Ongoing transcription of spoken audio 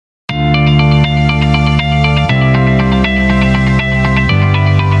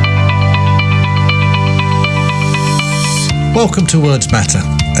Welcome to Words Matter,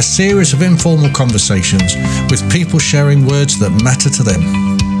 a series of informal conversations with people sharing words that matter to them.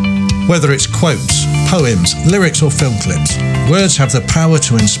 Whether it's quotes, poems, lyrics or film clips, words have the power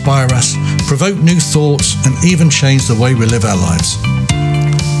to inspire us, provoke new thoughts and even change the way we live our lives.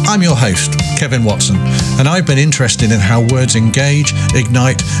 I'm your host, Kevin Watson, and I've been interested in how words engage,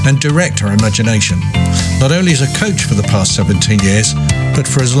 ignite and direct our imagination, not only as a coach for the past 17 years, but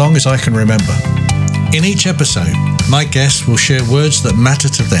for as long as I can remember. In each episode, my guests will share words that matter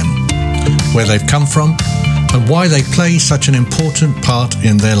to them, where they've come from, and why they play such an important part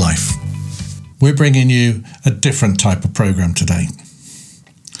in their life. We're bringing you a different type of program today.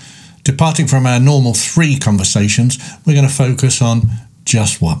 Departing from our normal 3 conversations, we're going to focus on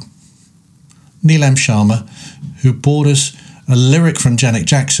just one. Neelam Sharma, who brought us a lyric from Janet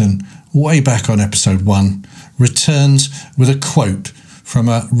Jackson way back on episode 1, returns with a quote from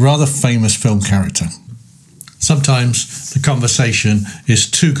a rather famous film character. Sometimes the conversation is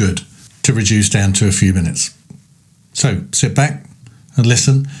too good to reduce down to a few minutes. So sit back and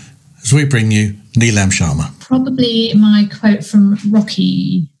listen as we bring you Neelam Sharma. Probably my quote from the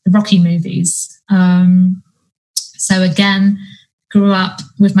Rocky movies. So again, grew up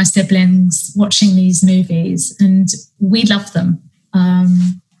with my siblings watching these movies and we loved them. I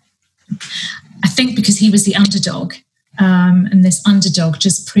think because he was the underdog. And this underdog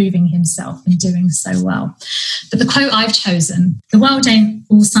just proving himself and doing so well. But the quote I've chosen, the world ain't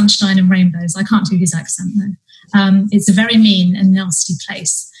all sunshine and rainbows. I can't do his accent though. It's a very mean and nasty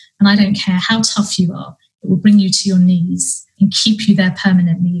place. And I don't care how tough you are, it will bring you to your knees and keep you there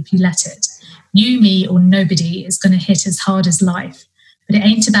permanently if you let it. You, me, or nobody is going to hit as hard as life. But it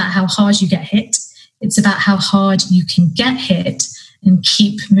ain't about how hard you get hit. It's about how hard you can get hit and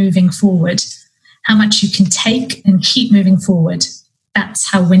keep moving forward. How much you can take and keep moving forward. That's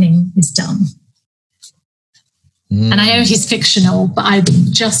how winning is done. And I know he's fictional, but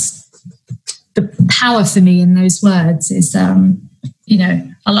the power for me in those words is, I'll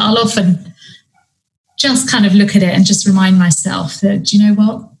often just kind of look at it and just remind myself that, you know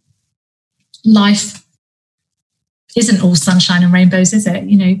what? Life isn't all sunshine and rainbows, is it?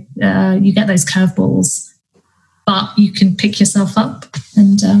 You get those curveballs, but you can pick yourself up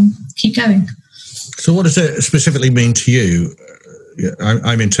and keep going. So what does it specifically mean to you?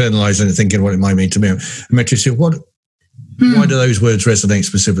 I'm internalising and thinking what it might mean to me. I'm interested, why do those words resonate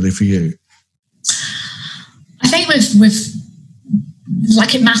specifically for you? I think with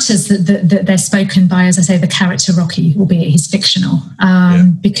like it matters that they're spoken by, as I say, the character Rocky, albeit he's fictional,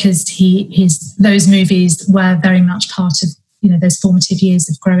 because those movies were very much part of those formative years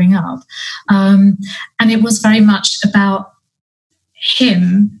of growing up, and it was very much about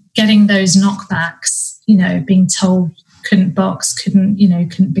him getting those knockbacks, being told couldn't box,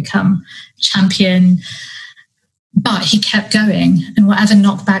 couldn't become champion. But he kept going, and whatever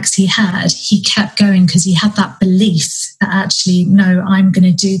knockbacks he kept going because he had that belief that actually, no, I'm going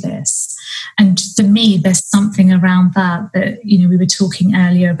to do this. And for me, there's something around that we were talking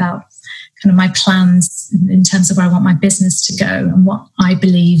earlier about kind of my plans in terms of where I want my business to go and what I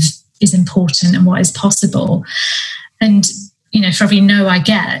believe is important and what is possible. And for every no I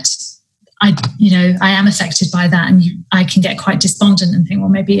get, I am affected by that, and I can get quite despondent and think, well,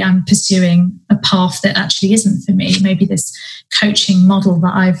 maybe I'm pursuing a path that actually isn't for me. Maybe this coaching model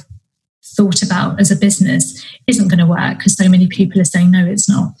that I've thought about as a business isn't going to work because so many people are saying, no, it's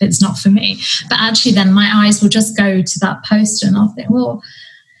not for me. But actually then my eyes will just go to that poster and I'll think, well,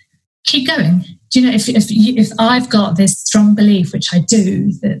 keep going. If I've got this strong belief, which I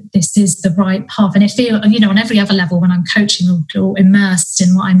do, that this is the right path, and it feels, on every other level when I'm coaching or immersed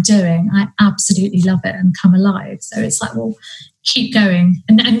in what I'm doing, I absolutely love it and come alive. So it's like, well, keep going.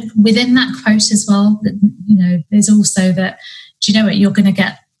 And within that quote as well, there's also that, do you know what, you're going to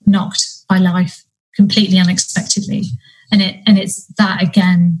get knocked by life completely unexpectedly. And it's that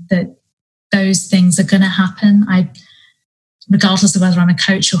again, that those things are going to happen. Regardless of whether I'm a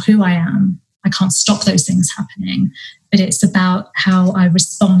coach or who I am, I can't stop those things happening, but it's about how I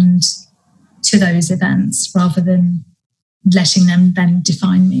respond to those events rather than letting them then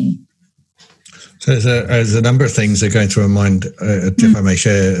define me. So there's a number of things that are going through my mind, if I may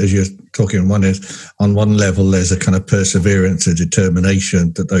share, as you're talking. One is, on one level, there's a kind of perseverance, a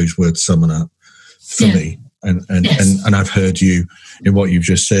determination that those words summon up for me. And I've heard you in what you've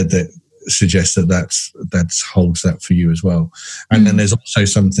just said that suggests that holds that for you as well. And then there's also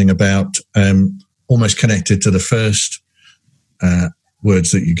something about almost connected to the first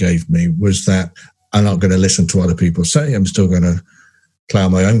words that you gave me, was that I'm not going to listen to other people say. I'm still going to plough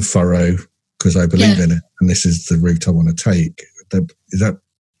my own furrow because I believe in it, and this is the route I want to take. Is that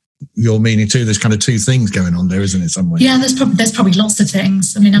your meaning too. There's kind of two things going on there, isn't it? Somewhere. Yeah, there's probably lots of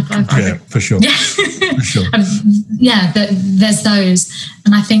things. I mean, yeah, for sure. Yeah, for sure. There's those,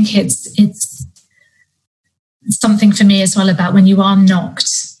 and I think it's something for me as well about when you are knocked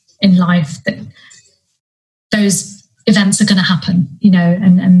in life, that those events are going to happen,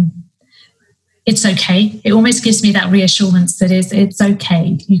 and it's okay. It almost gives me that reassurance that it's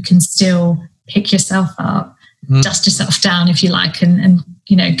okay. You can still pick yourself up, dust yourself down if you like, and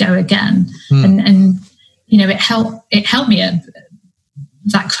go again. And it helped me at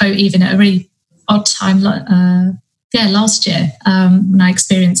that quote even at a really odd time. Last year when I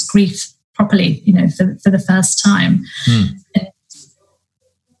experienced grief properly, for the first time.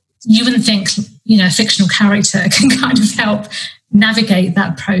 You wouldn't think, a fictional character can kind of help navigate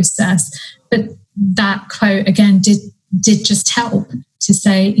that process. But that quote, again, did just help to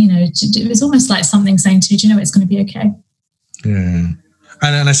say, it was almost like something saying to you, it's going to be okay. Yeah.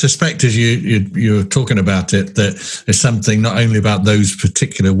 And I suspect as you're talking about it, that there's something not only about those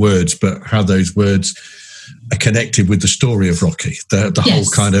particular words, but how those words are connected with the story of Rocky, the yes. whole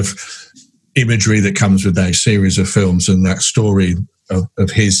kind of imagery that comes with that series of films and that story of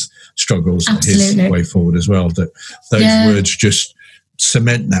his struggles, Absolutely. His way forward as well, that those words just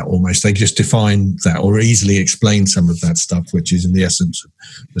cement that almost. They just define that or easily explain some of that stuff, which is in the essence of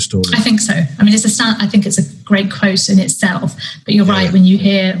the story. I think so. I mean, I think it's a great quote in itself, but you're right. When you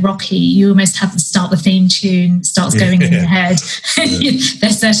hear Rocky, you almost have to start the theme tune, starts going in your head.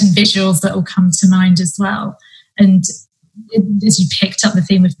 There's certain visuals that will come to mind as well. And as you picked up the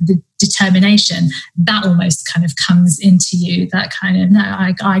theme of the determination, that almost kind of comes into you, that kind of, no,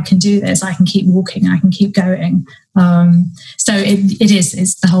 I can do this, I can keep walking, I can keep going. So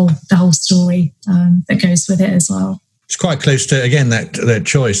it's the whole story that goes with it as well. It's quite close to, again, that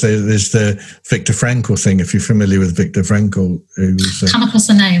choice. There's the Viktor Frankl thing, if you're familiar with Viktor Frankl. Who was, come across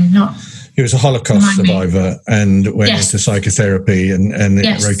the name, not... He was a Holocaust survivor and went into psychotherapy and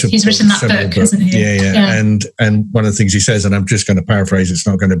he's written that book, hasn't he? Yeah. And one of the things he says, and I'm just going to paraphrase, it's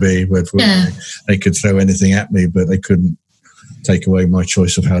not going to be word for word. They could throw anything at me, but they couldn't take away my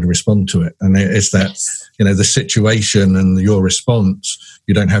choice of how to respond to it. And it's that, the situation and your response,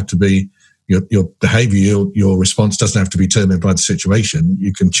 you don't have to be, your behaviour, your response doesn't have to be determined by the situation.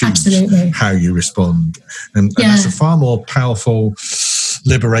 You can choose how you respond. And that's a far more powerful,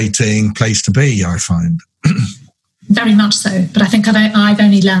 liberating place to be, I find. Very much so. But I think I've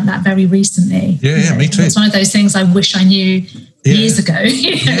only learned that very recently. Yeah, me too. It's one of those things I wish I knew years ago.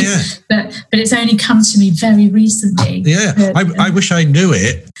 But it's only come to me very recently. Yeah, I wish I knew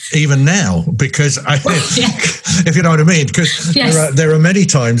it even now, because if you know what I mean, because there are many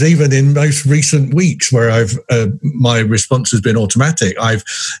times, even in most recent weeks, where my response has been automatic. I've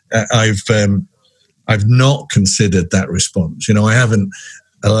not considered that response. I haven't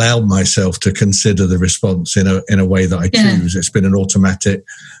allowed myself to consider the response in a way that I choose. It's been an automatic,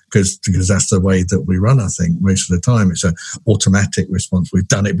 because that's the way that we run, I think, most of the time. It's an automatic response. We've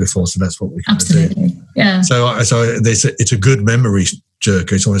done it before, so that's what we kind of do. Yeah. So it's a good memory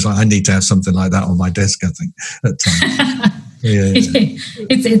jerk. It's always like, I need to have something like that on my desk, I think, at times.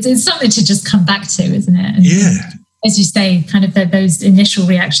 It's something to just come back to, isn't it? And as you say, kind of those initial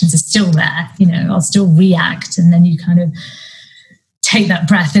reactions are still there. I'll still react, and then you kind of take that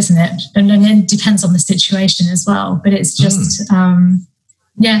breath, isn't it? And then it depends on the situation as well. But it's just, I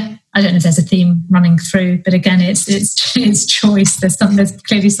don't know if there's a theme running through, but again, it's choice. There's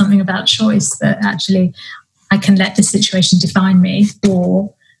clearly something about choice, that actually I can let this situation define me,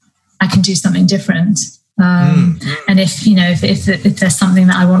 or I can do something different. And if there's something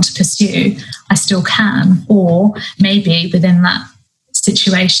that I want to pursue, I still can. Or maybe within that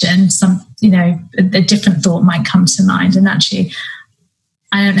situation, a different thought might come to mind, and actually,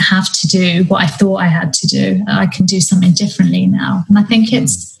 I don't have to do what I thought I had to do. I can do something differently now. And I think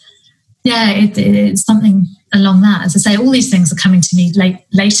it's something along that. As I say, all these things are coming to me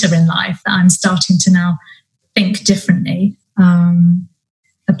later in life, that I'm starting to now think differently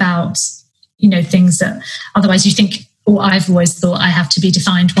about, things that otherwise you think, or I've always thought I have to be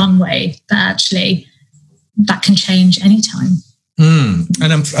defined one way, but actually that can change anytime.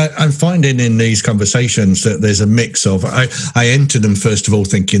 And I'm finding in these conversations that there's a mix of, I enter them first of all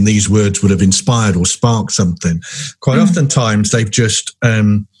thinking these words would have inspired or sparked something. Quite oftentimes they've just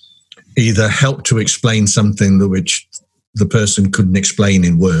either helped to explain something which the person couldn't explain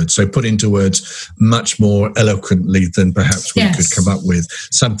in words. So put into words much more eloquently than perhaps we could come up with,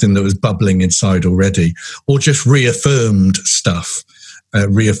 something that was bubbling inside already, or just reaffirmed stuff.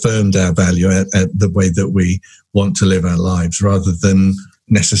 Reaffirmed our value at the way that we want to live our lives, rather than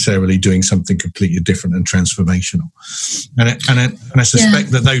necessarily doing something completely different and transformational. And I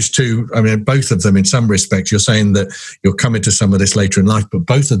suspect that those two, I mean, both of them in some respects, you're saying that you're coming to some of this later in life, but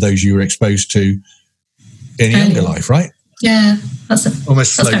both of those you were exposed to in younger life, right? Yeah, that's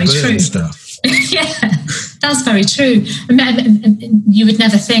slow very burn true. stuff. Yeah, that's very true. And you would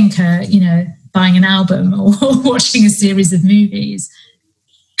never think, buying an album or watching a series of movies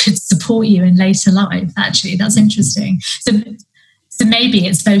could support you in later life. Actually, that's interesting. So maybe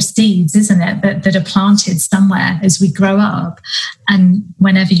it's those seeds, isn't it, that are planted somewhere as we grow up, and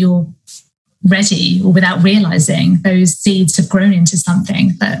whenever you're ready or without realizing, those seeds have grown into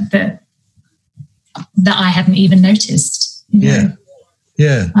something that I hadn't even noticed. Yeah.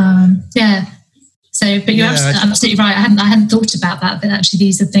 So, but you're absolutely right. I hadn't thought about that. But actually,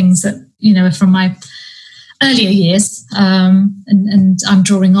 these are things that are from my earlier years, and I'm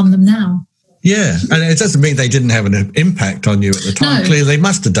drawing on them now. Yeah, and it doesn't mean they didn't have an impact on you at the time. No. Clearly, they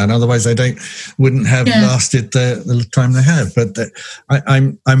must have done. Otherwise, they wouldn't have lasted the time they have. But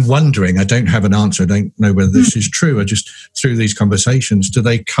I'm wondering. I don't have an answer. I don't know whether this is true. I just, through these conversations, do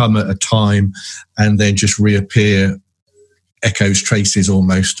they come at a time and then just reappear, echoes, traces,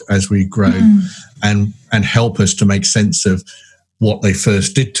 almost as we grow, and help us to make sense of what they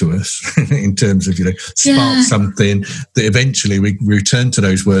first did to us in terms of, spark something that eventually we return to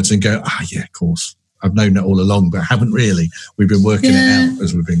those words and go, of course, I've known it all along, but haven't really. We've been working it out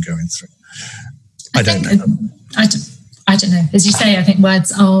as we've been going through. I don't know. I don't know. As you say, I think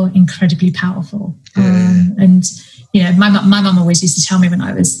words are incredibly powerful. And, my mum always used to tell me when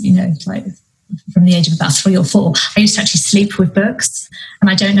I was, from the age of about 3 or 4, I used to actually sleep with books. And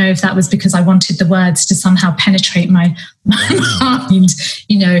I don't know if that was because I wanted the words to somehow penetrate my mind,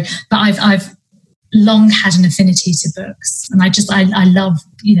 but I've long had an affinity to books. And I love,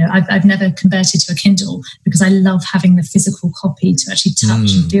 I've never converted to a Kindle because I love having the physical copy to actually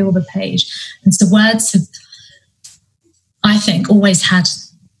touch and feel the page. And so words have, I think, always had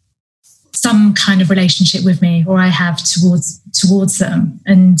some kind of relationship with me, or I have towards them.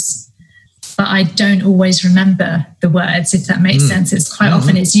 But I don't always remember the words, if that makes sense. It's quite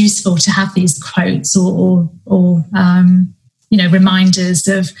often it's useful to have these quotes or reminders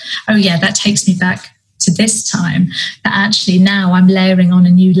of, that takes me back to this time. But actually now I'm layering on a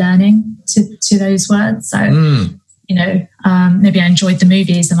new learning to those words. So, maybe I enjoyed the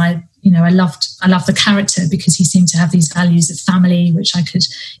movies and I loved the character because he seemed to have these values of family, which I could,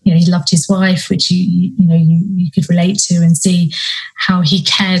 he loved his wife, which you could relate to and see how he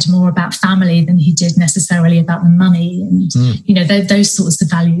cared more about family than he did necessarily about the money. And, those sorts of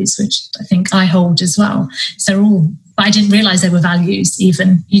values, which I think I hold as well. So but I didn't realize they were values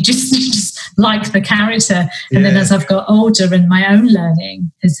even. You just like the character. And then as I've got older and my own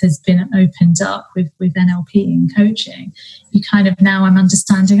learning has been opened up with NLP and coaching, you kind of, now I'm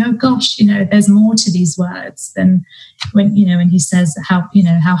understanding, oh gosh, there's more to these words than when he says how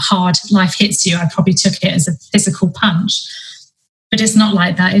hard life hits you. I probably took it as a physical punch. But it's not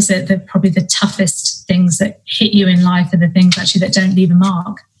like that, is it? Probably the toughest things that hit you in life are the things actually that don't leave a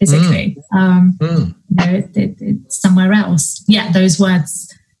mark physically. It's somewhere else. Yeah, those words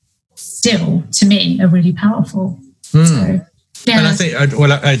still, to me, are really powerful. So, yeah. And I think, I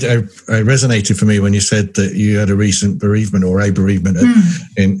resonated for me when you said that you had a recent bereavement or a bereavement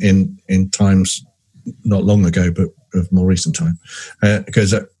in times not long ago, but of more recent time.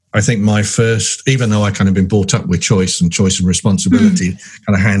 Because I think my first, even though I kind of been brought up with choice and responsibility,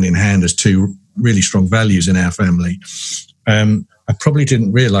 kind of hand in hand as two really strong values in our family, I probably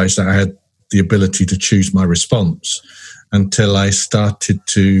didn't realize that I had the ability to choose my response until I started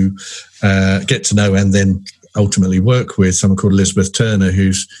to get to know and then ultimately work with someone called Elizabeth Turner,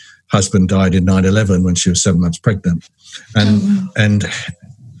 whose husband died in 9/11 when she was 7 months pregnant. And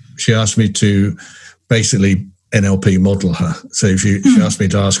she asked me to basically NLP model her. So she asked me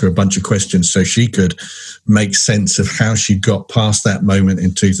to ask her a bunch of questions so she could make sense of how she got past that moment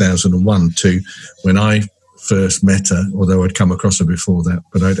in 2001 to when I first met her, although I'd come across her before that,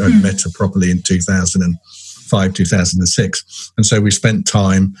 but I'd met her properly in 2005, 2006. And so we spent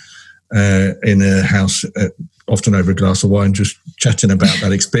time in a house, often over a glass of wine, just chatting about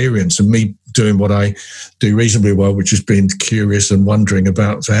that experience and me doing what I do reasonably well, which is being curious and wondering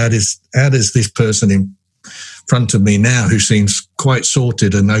about, so how does this person in front of me now, who seems quite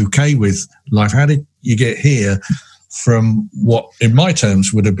sorted and okay with life, how did you get here from what in my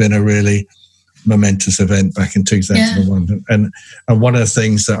terms would have been a really momentous event back in 2001? And one of the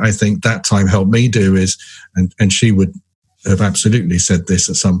things that I think that time helped me do is, and she would have absolutely said this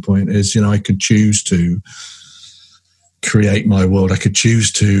at some point, is I could choose to create my world. I could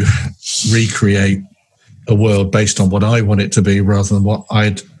choose to recreate a world based on what I want it to be rather than what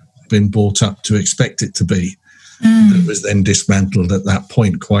I'd been brought up to expect it to be. That was then dismantled at that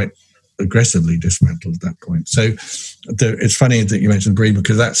point, quite aggressively dismantled at that point. So it's funny that you mentioned bereavement,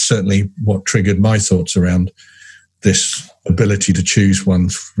 because that's certainly what triggered my thoughts around this ability to choose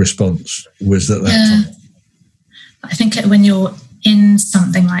one's response, was at that time. I think when you're in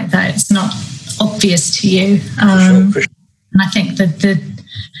something like that, it's not obvious to you. And I think that if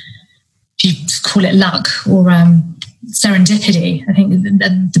you call it luck or serendipity, I think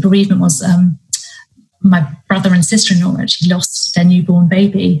the bereavement was my brother and sister-in-law actually lost their newborn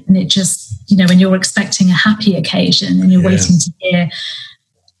baby. And it just, when you're expecting a happy occasion and you're waiting to hear,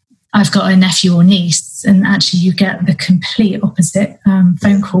 I've got a nephew or niece, and actually you get the complete opposite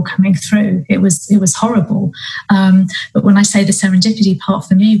phone call coming through. It was horrible. But when I say the serendipity part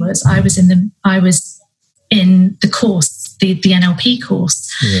for me was I was in the course, the NLP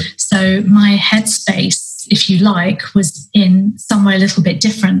course. Yeah. So my headspace, if you like, was in somewhere a little bit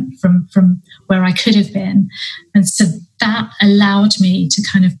different from where I could have been. And so that allowed me to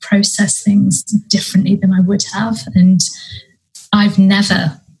kind of process things differently than I would have. And I've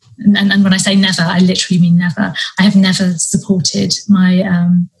never, and when I say never, I literally mean never, I have never supported my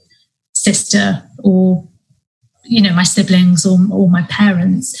sister or my siblings or my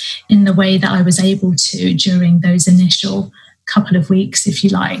parents in the way that I was able to during those initial couple of weeks, if you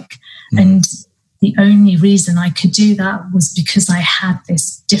like. And the only reason I could do that was because I had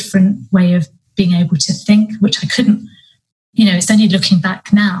this different way of being able to think, which I couldn't, it's only looking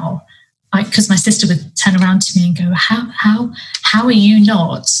back now, because my sister would turn around to me and go, how are you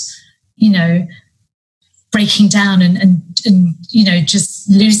not, breaking down and just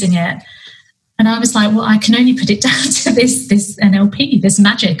losing it? And I was like, well, I can only put it down to this NLP, this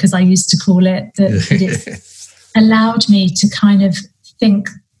magic, as I used to call it, that it allowed me to kind of think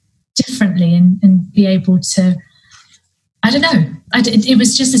differently and be able to, I don't know. It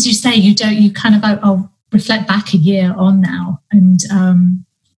was just, as you say, I'll reflect back a year on now. And,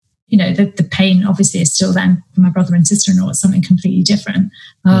 the pain obviously is still there for my brother and sister-in-law. It's something completely different.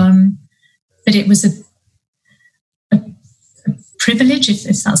 But it was a privilege,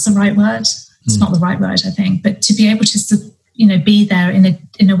 if that's the right word. It's not the right word, I think, but to be able to, be there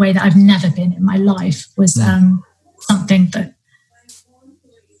in a way that I've never been in my life was something that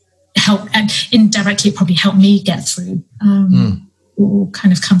helped, and indirectly probably helped me get through or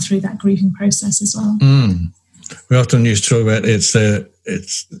kind of come through that grieving process as well. We often used to talk about it's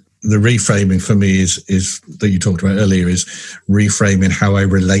the reframing for me is that you talked about earlier, is reframing how I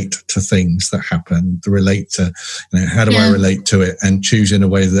relate to things that happen, to relate to, how do I relate to it, and choosing a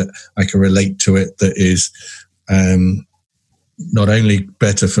way that I can relate to it that is not only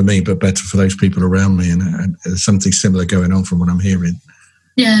better for me, but better for those people around me. And there's something similar going on from what I'm hearing.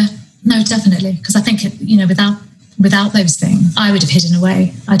 Yeah, no, definitely. Because I think, without those things, I would have hidden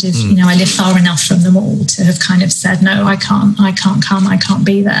away. I'd have, I live far enough from them all to have kind of said, no, I can't come, I can't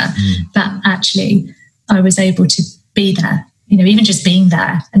be there. But actually, I was able to be there, even just being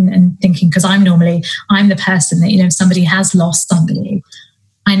there and thinking, because I'm the person that, if somebody has lost somebody,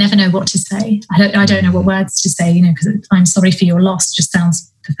 I never know what to say. I don't know what words to say, because I'm sorry for your loss just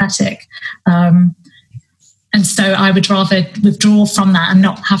sounds pathetic. And so I would rather withdraw from that and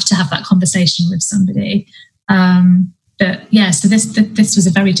not have to have that conversation with somebody. But yeah, so this was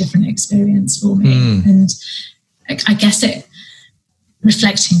a very different experience for me. And I guess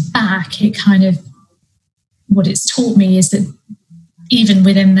reflecting back, it kind of, what it's taught me is that even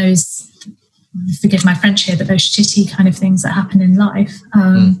within those, forgive my French here, but those shitty kind of things that happen in life,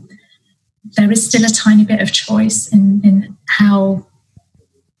 there is still a tiny bit of choice in how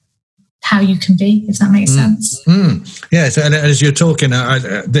you can be, if that makes sense. Yeah, so, and as you're talking,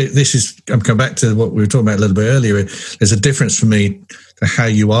 I'm coming back to what we were talking about a little bit earlier. There's a difference for me to how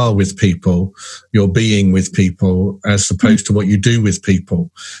you are with people, your being with people, as opposed to what you do with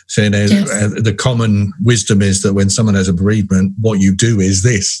people. So the common wisdom is that when someone has a bereavement, what you do is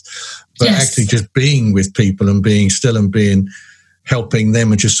this. But actually just being with people and being still and helping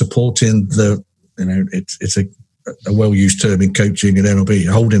them and just supporting it's a well-used term in coaching and NLP,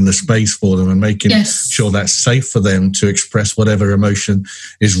 holding the space for them and making sure that's safe for them to express whatever emotion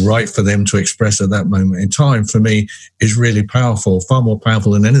is right for them to express at that moment in time, for me, is really powerful, far more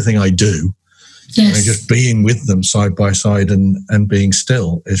powerful than anything I do. Just being with them side by side and being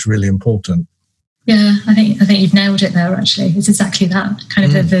still is really important. Yeah, I think you've nailed it there, actually. It's exactly that.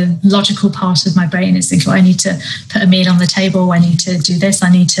 Kind of the logical part of my brain is thinking, I need to put a meal on the table, I need to do this,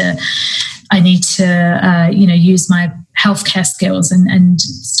 I need to use my healthcare skills and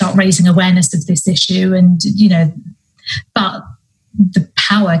start raising awareness of this issue. And, but the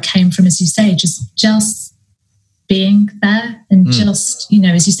power came from, as you say, just being there and just,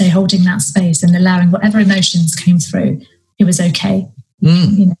 as you say, holding that space and allowing whatever emotions came through, it was okay.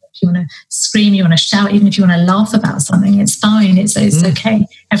 If you want to scream, you want to shout, even if you want to laugh about something, it's fine. It's okay.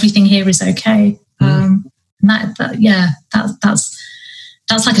 Everything here is okay.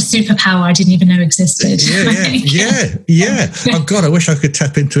 That's like a superpower I didn't even know existed. Yeah. Oh God, I wish I could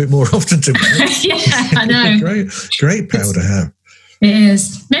tap into it more often. I know. Great power to have. It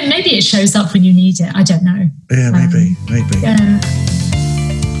is. Maybe it shows up when you need it. I don't know. Yeah, maybe. Yeah.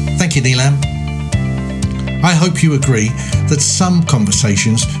 Thank you, Neelam. I hope you agree that some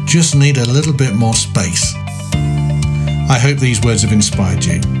conversations just need a little bit more space. I hope these words have inspired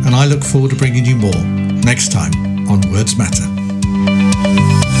you, and I look forward to bringing you more next time on Words Matter.